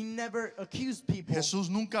gente. He never accused people. Jesús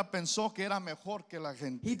nunca pensó que era mejor que la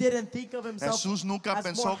gente. He didn't think of himself Jesús nunca as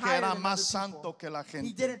pensó more que higher era than más other santo people. que la He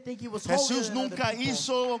gente. didn't think he was holier Jesús than other nunca people.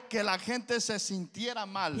 hizo que la gente se sintiera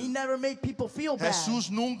mal. He never made people feel bad. Jesús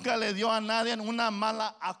nunca le dio a nadie una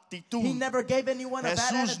mala actitud. He never gave anyone a bad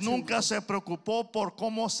Jesús attitude. nunca se preocupó por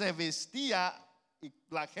cómo se vestía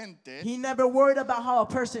la gente. He never worried about how a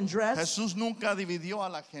person dressed. Jesús nunca dividió a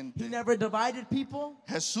la gente. He never divided people.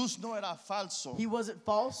 Jesús no era falso. He wasn't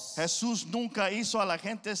false. Jesús nunca hizo a la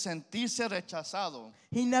gente sentirse rechazado,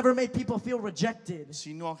 He never made people feel rejected.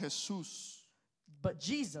 sino Jesús But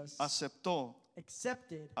Jesus aceptó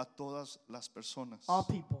accepted a todas las personas, all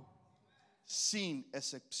people sin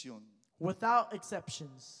excepción. without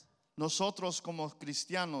exceptions. Nosotros como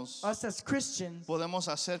cristianos Us as Christians, podemos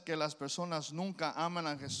hacer que las personas nunca amen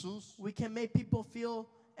a Jesús we can make people feel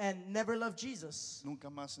and never love Jesus. nunca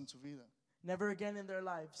más en su vida. Never again in their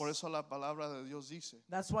lives. Por eso la palabra de Dios dice,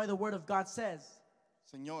 That's why the word of God says,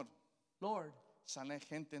 Señor, Lord, sané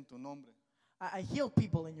gente en tu nombre, I healed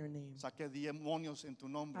people in your name. saqué demonios en tu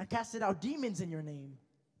I nombre, casted out demons in your name.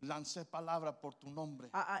 lancé palabra por tu nombre.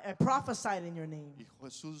 I prophesied in your name. Y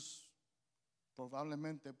Jesús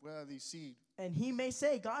probablemente pueda decir, And he may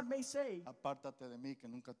say, God may say, apártate de mí que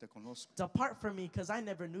nunca te conozco. depart from me because I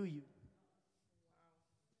never knew you.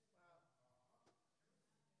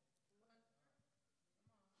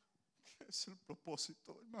 ¿Qué es el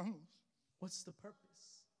propósito, hermanos? What's the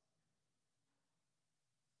purpose?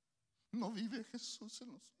 No vive Jesús en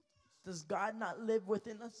nosotros. Does God not live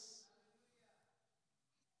within us?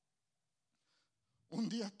 Un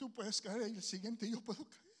día tú puedes caer y el siguiente yo puedo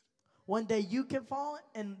caer. One day you can fall,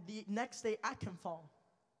 and the next day I can fall.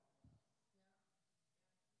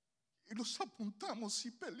 Y nos apuntamos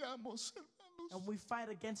y peleamos, hermanos. And we fight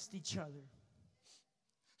against each other.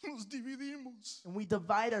 Nos dividimos. And we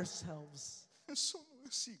divide ourselves. Eso no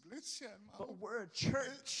es iglesia, hermano. But we're a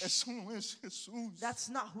church. Eso no es Jesús. That's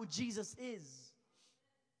not who Jesus is.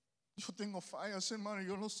 Yo tengo fallas, hermano.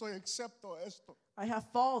 Yo no soy excepto a esto. I have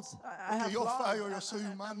faults. I have yo flaws. fallo, yo soy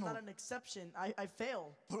I'm humano. not an exception. I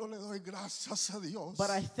fail. Pero le doy gracias a Dios But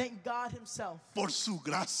I thank God himself por su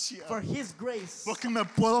gracia. for his grace. Porque me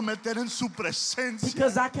puedo meter en su presencia.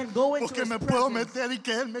 Because I can go into Porque his me puedo presence. meter y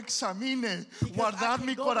que Él me examine, Because I guardar can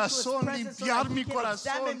mi go into his corazón, presence so limpiar that he mi can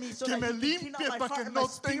corazón, examine me, so que that me he can clean limpie out my para que heart and no my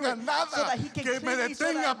spirit, tenga so nada that he can que me clean me, so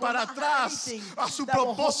that detenga I will para not have atrás anything a su that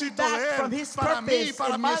will hold me propósito back from de his Él, para mí, purpose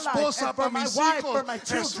para in mi my life, esposa, and for para my mis wife, hijos. for my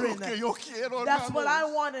Eso es lo children. que yo quiero, That's what I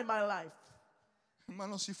hermanos. want in my life.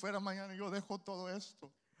 Hermanos, si fuera mañana yo dejo todo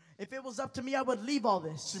esto. If it was up to me, I would leave all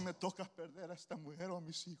this. Si me toca perder a esta mujer o a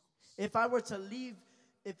mis hijos. If I were to leave,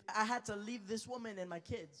 if I had to leave this woman and my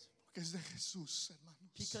kids, Porque es de Jesús, hermanos.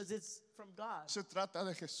 Because it's from God. Se trata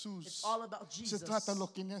de It's Jesús. all about Jesus. Se trata de lo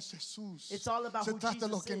que es Jesús. It's all about Se who trata de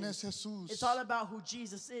lo Jesus que is. es Jesús. It's all about who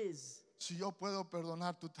Jesus is. Si yo puedo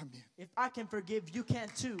perdonar, tú también. If I can forgive, you can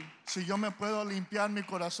too. Si yo me puedo limpiar mi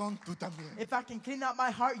corazón, tú también. If I can clean out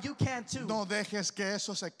my heart, you can too. No dejes que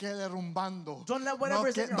eso se quede rumbando. Don't let whatever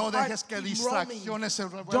is in your No heart dejes que keep distracciones se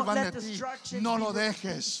Don't revuelvan let de ti. distractions No be lo re-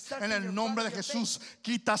 dejes. stuck En in el your nombre de front of your Jesús,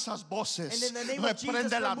 quita esas voces. And in the name of Jesus,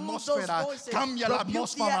 Reprende la remove those atmósfera. voices. Cambia la Rebuke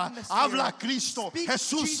the atmósfera. atmosphere. Habla a Cristo. Speak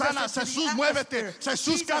Jesús Jesus sana. into the Jesús muévete. atmosphere. Jesús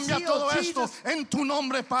Jesus cambia heal. todo esto Jesus- en tu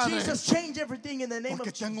nombre, Padre. Jesus, change everything in the name Porque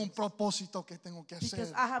of tengo un Jesus. propósito que tengo que Because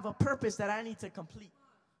hacer. I have a purpose that I need to complete.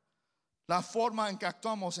 La forma en que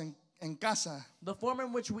actuamos en casa The form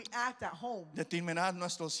in which we act at home determinará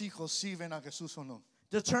nuestros hijos si ven a Jesús o no.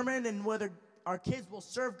 determine whether our kids will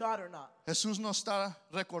serve God or not. Jesús nos está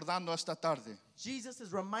recordando esta tarde Jesus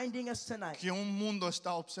is reminding us tonight que un mundo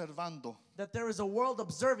está observando that there is a world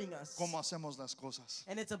observing us, cómo hacemos las cosas.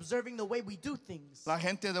 and it's observing the way we do things. La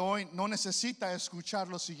gente de hoy no necesita escuchar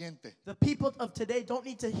lo siguiente. The people of today don't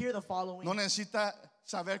need to hear the following. No necesita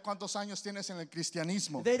saber cuántos años tienes en el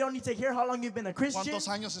cristianismo. They don't need to hear how long you've been a Christian, Cuántos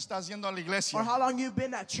años estás yendo a la iglesia. or how long you've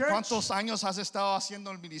been at church, Cuántos años has estado haciendo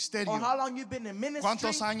el ministerio. or how long you've been in ministry,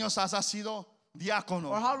 Cuántos años has sido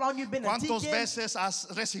diácono. or how long you've been a Cuántas deacon, veces has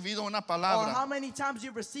recibido una or palabra. how many times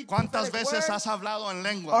you've received Cuántas prophetic veces words, has hablado en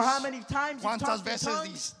lenguas. or how many times you've Cuántas talked in veces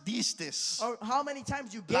tongues, distes. or how many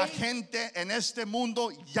times you La gave. gente en este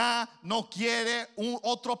mundo ya no quiere un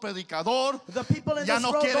otro predicador, The people in ya this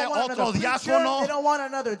no world quiere don't want otro another preacher, diácono, they don't want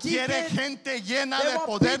another quiere deacon. gente llena They del want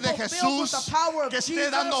poder de people filled with Jesús, the power of que esté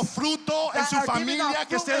Jesus, dando fruto en that su are giving familia, out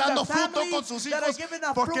que fruit esté in dando their fruto family, con sus that are hijos, giving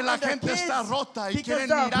out porque fruit la in their gente kids, está rota y because quieren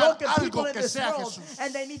there are mirar broken people algo in que this sea world, Jesús.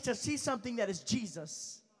 and they need to see something that is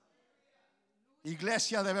Jesus.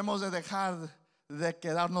 Iglesia, debemos de dejar de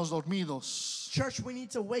quedarnos dormidos Church, we need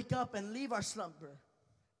to wake up and leave our slumber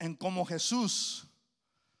en como Jesús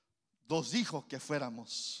nos dijo que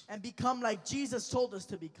fuéramos. and become like Jesus told us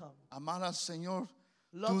to become. Amar al Señor,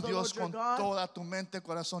 Love tu the Dios, Lord your con God toda tu mente,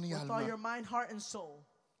 corazón y with all your alma. mind, heart, and soul.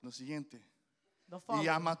 Lo siguiente, The y following,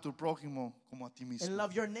 ama a tu prójimo como a ti and mismo.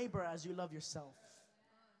 love your neighbor as you love yourself.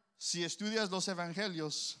 Si estudias los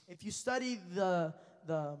evangelios, If you study the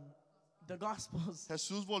Gospels,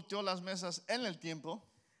 Jesús volteó las mesas en el templo,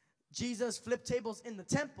 Jesus flipped tables in the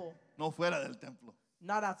temple, no fuera del templo.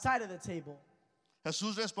 not outside of the table.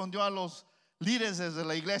 Jesús respondió a los líderes de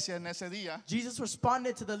la iglesia en ese día, Jesus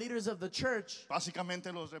responded to the leaders of the church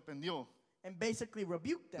básicamente los reprendió. and basically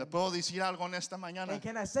rebuked ¿Le them. puedo decir algo en esta mañana? And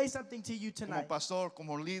can I say something to you Como tonight? pastor,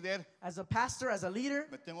 como líder, As a pastor, as a leader,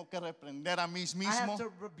 me tengo que reprender a mí I have mismo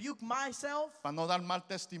to rebuke myself para no dar mal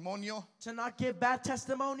testimonio to not give bad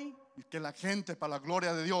testimony, y que la gente, para la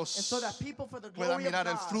gloria de and Dios, so that people for the pueda glory of mirar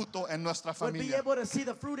el God fruto en nuestra would be familia. able to see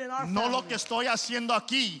the fruit in our No lo family. que estoy haciendo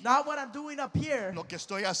aquí, Not what I'm doing up here, lo que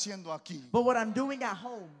estoy haciendo aquí. but what I'm doing at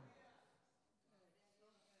home.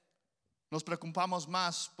 Nos preocupamos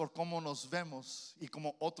más por cómo nos vemos y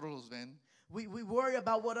cómo otros los ven, We worry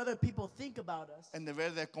about what other people think about us en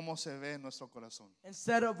vez de cómo se ve en nuestro corazón.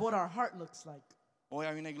 instead of what our heart looks like. Hoy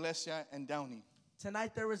hay una iglesia en Downey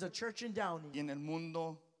Tonight there is a church in y Downey en el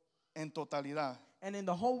mundo en totalidad and in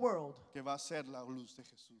the whole world que va a ser la luz de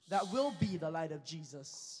Jesús, that will be the light of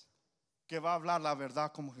Jesus, que va a hablar la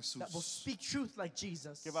verdad como Jesús, that will speak truth like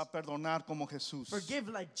Jesus, que va a perdonar como Jesús, forgive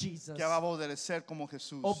like Jesus, que va a obedecer como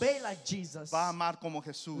Jesús, obey like Jesus, va a amar como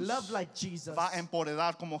Jesús, love like Jesus, va a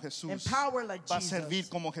empoderar como Jesús, empower like va a Jesus, servir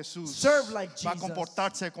como Jesús, serve like va a Jesus,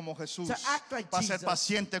 comportarse como Jesús, to act like va a ser Jesus,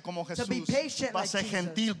 paciente como to be Jesús, patient va a like ser Jesus,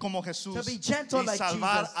 gentil como Jesús to be gentle y like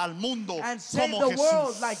salvar Jesus, al mundo and save como the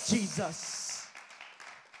world Jesús. like Jesus.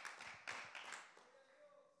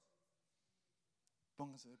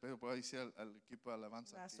 Póngase de pie, puedo decir al equipo de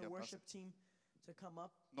alabanza Ask que the ya pase. worship team to come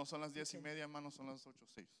up. No son las 10:30, hermanos, son las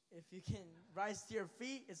 8:06. If you can rise to your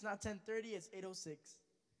feet, it's not 10:30, it's 8:06.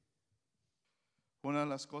 Una de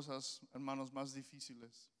las cosas, hermanos, más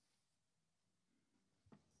difíciles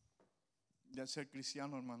de ser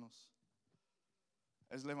cristiano, hermanos,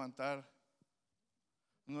 es levantar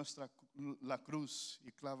la cruz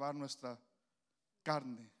y clavar nuestra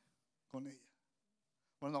carne con ella.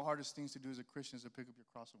 One of the hardest things to do as a Christian is to pick up your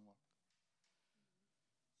cross and walk.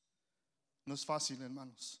 No es fácil,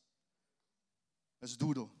 hermanos. Es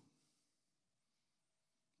duro.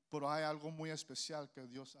 Pero hay algo muy especial que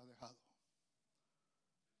Dios ha dejado.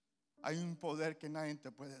 Hay un poder que nadie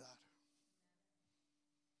te puede dar.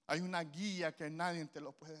 Hay una guía que nadie te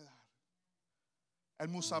lo puede dar. El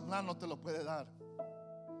musulmán no te lo puede dar.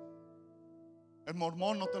 El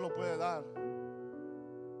mormón no te lo puede dar.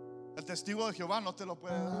 El testigo de Jehová no te lo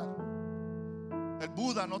puede dar. El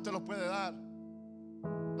Buda no te lo puede dar.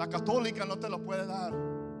 La católica no te lo puede dar.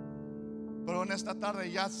 Pero en esta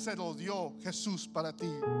tarde ya se lo dio Jesús para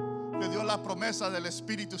ti. Te dio la promesa del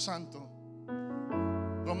Espíritu Santo.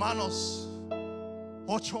 Romanos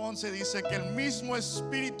 8:11 dice que el mismo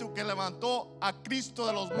Espíritu que levantó a Cristo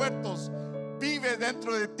de los muertos vive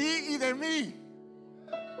dentro de ti y de mí.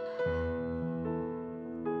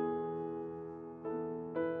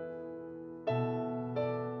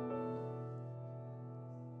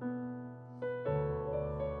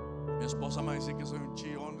 Mi esposa me dice que soy un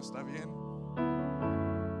chillón, está bien.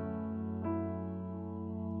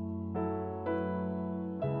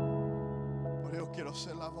 Pero yo quiero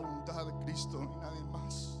hacer la voluntad de Cristo y nadie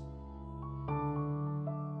más.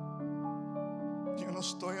 Yo no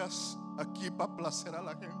estoy aquí para placer a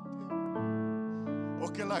la gente,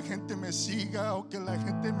 o que la gente me siga, o que la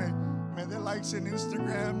gente me dé likes en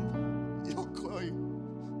Instagram.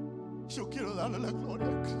 Yo quiero darle la gloria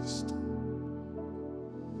a Cristo.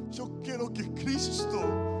 Yo quiero que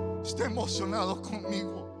Cristo esté emocionado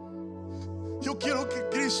conmigo. Yo quiero que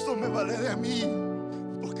Cristo me valide a mí,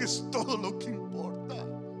 porque es todo lo que importa.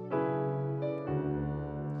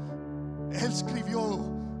 Él escribió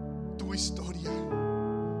tu historia.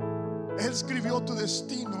 Él escribió tu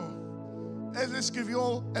destino. Él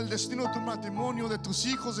escribió el destino de tu matrimonio, de tus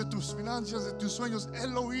hijos, de tus finanzas, de tus sueños.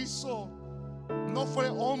 Él lo hizo. No fue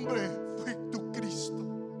hombre, fue tu Cristo.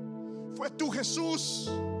 Fue tu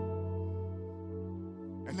Jesús.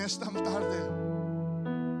 En esta tarde,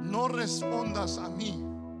 no respondas a mí,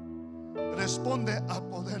 responde al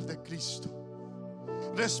poder de Cristo.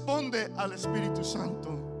 Responde al Espíritu Santo.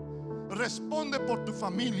 Responde por tu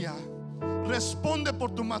familia. Responde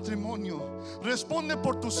por tu matrimonio. Responde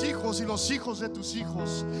por tus hijos y los hijos de tus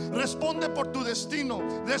hijos. Responde por tu destino.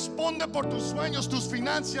 Responde por tus sueños, tus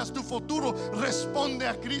finanzas, tu futuro. Responde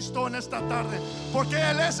a Cristo en esta tarde, porque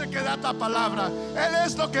Él es el que da la palabra. Él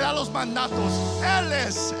es lo que da los mandatos. Él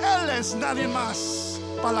es nadie más,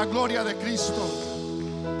 para la gloria de Cristo.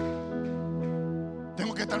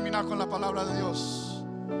 Tengo que terminar con la palabra de Dios.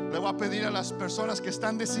 Le voy a pedir a las personas que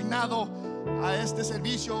están designados a este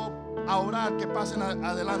servicio a orar, que pasen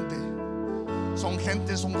adelante. Son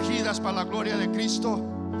gentes ungidas para la gloria de Cristo,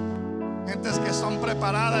 gentes que son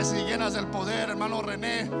preparadas y llenas del poder. Hermano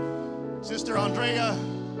René, Sister Andrea,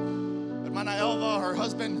 Hermana Elva, her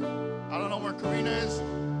husband, I don't know where Karina is,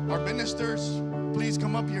 our ministers, please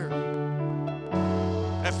come up here.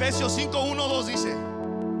 Efesios 5:1-2 dice: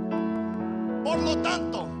 por lo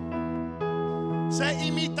tanto, sé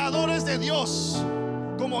imitadores de Dios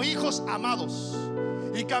como hijos amados,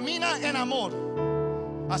 y camina en amor,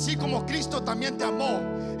 así como Cristo también te amó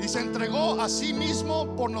y se entregó a sí mismo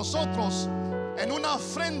por nosotros en una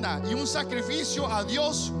ofrenda y un sacrificio a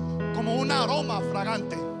Dios como un aroma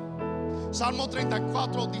fragante. Salmo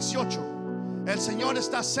 34:18: el Señor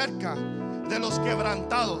está cerca de los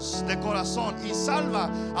quebrantados de corazón y salva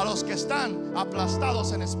a los que están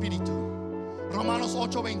aplastados en espíritu. Romanos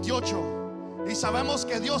 8:28: y sabemos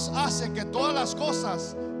que Dios hace que todas las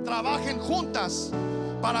cosas trabajen juntas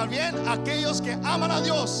para el bien a aquellos que aman a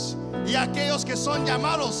Dios y a aquellos que son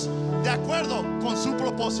llamados de acuerdo con su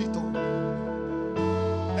propósito.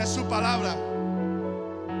 Es su palabra.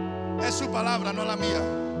 Es su palabra, no la mía.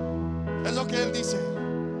 Es lo que Él dice,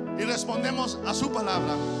 y respondemos a su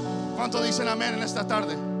palabra. ¿Cuántos dicen amén en esta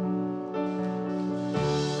tarde?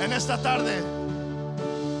 En esta tarde,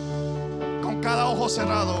 con cada ojo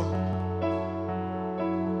cerrado,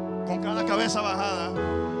 con cada cabeza bajada,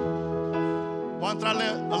 voy a entrarle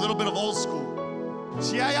a little bit of old school.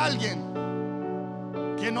 Si hay alguien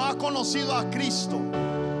que no ha conocido a Cristo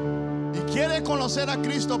y quiere conocer a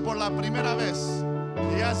Cristo por la primera vez,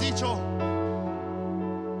 y has dicho: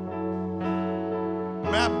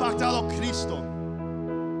 me ha impactado Cristo,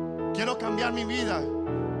 quiero cambiar mi vida,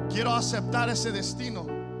 quiero aceptar ese destino,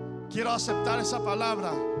 quiero aceptar esa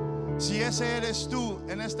palabra. Si ese eres tú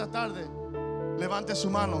en esta tarde, levante su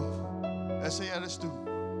mano. Ese eres tú.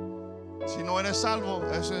 Si no eres salvo,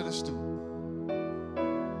 ese eres tú.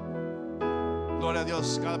 Gloria a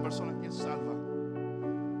Dios, cada persona aquí es salva.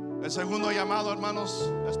 El segundo llamado,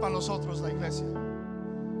 hermanos, es para nosotros, la iglesia.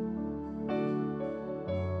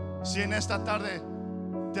 Si en esta tarde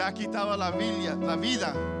te ha quitado la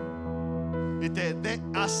vida y te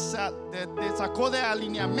sacó de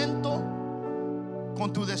alineamiento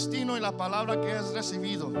con tu destino y la palabra que has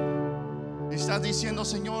recibido, y estás diciendo: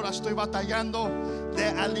 Señor, estoy batallando de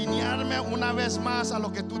alinearme una vez más a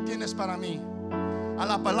lo que tú tienes para mí, a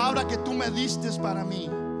la palabra que tú me diste para mí,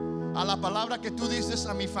 a la palabra que tú dices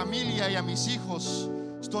a mi familia y a mis hijos.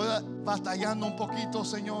 Estoy batallando un poquito,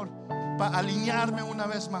 Señor, para alinearme una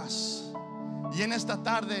vez más. Y en esta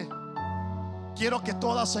tarde quiero que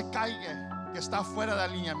toda se caiga que está fuera de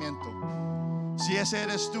alineamiento. Si ese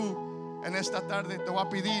eres tú, en esta tarde te voy a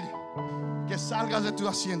pedir que salgas de tu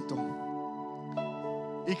asiento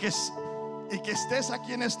y que estés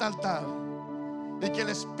aquí en este altar, y que el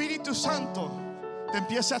Espíritu Santo te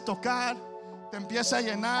empiece a tocar, te empiece a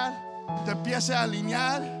llenar, te empiece a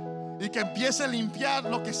alinear y que empiece a limpiar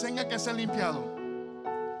lo que tenga que ser limpiado.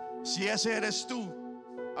 Si ese eres tú,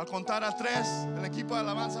 al contar a 3, el equipo de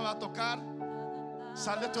alabanza va a tocar.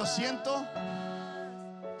 Sal de tu asiento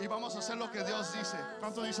y vamos a hacer lo que Dios dice.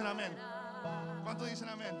 ¿Cuántos dicen amén? ¿Cuántos dicen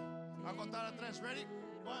amén? Al contar a 3, ready?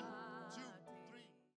 1